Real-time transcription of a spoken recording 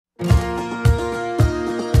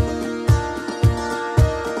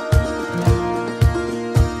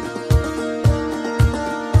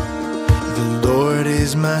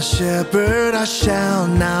shepherd, I shall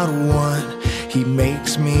not want. He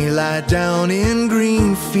makes me lie down in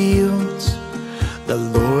green fields. The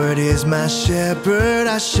Lord is my shepherd,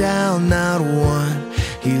 I shall not want.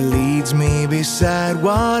 He leads me beside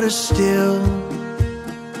waters still.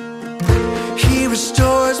 He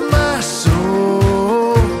restores my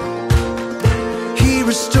soul. He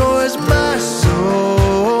restores my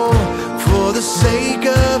soul. For the sake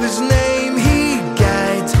of His name, He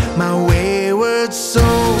guides my wayward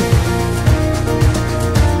soul.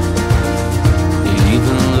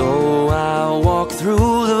 Even though I walk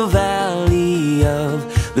through the valley of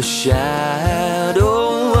the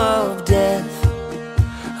shadow of death,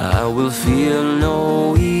 I will fear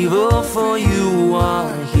no evil, for you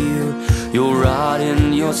are here. Your rod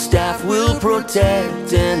and your staff will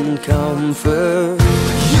protect and comfort.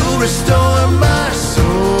 You restore my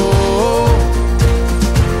soul.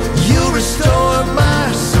 You restore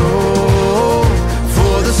my soul.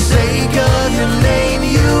 For the sake of your name,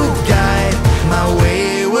 you guide my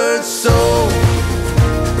wayward soul.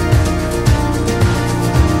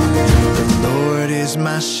 The Lord is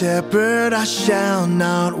my shepherd, I shall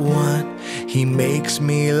not want. He makes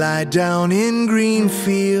me lie down in green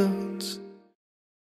fields.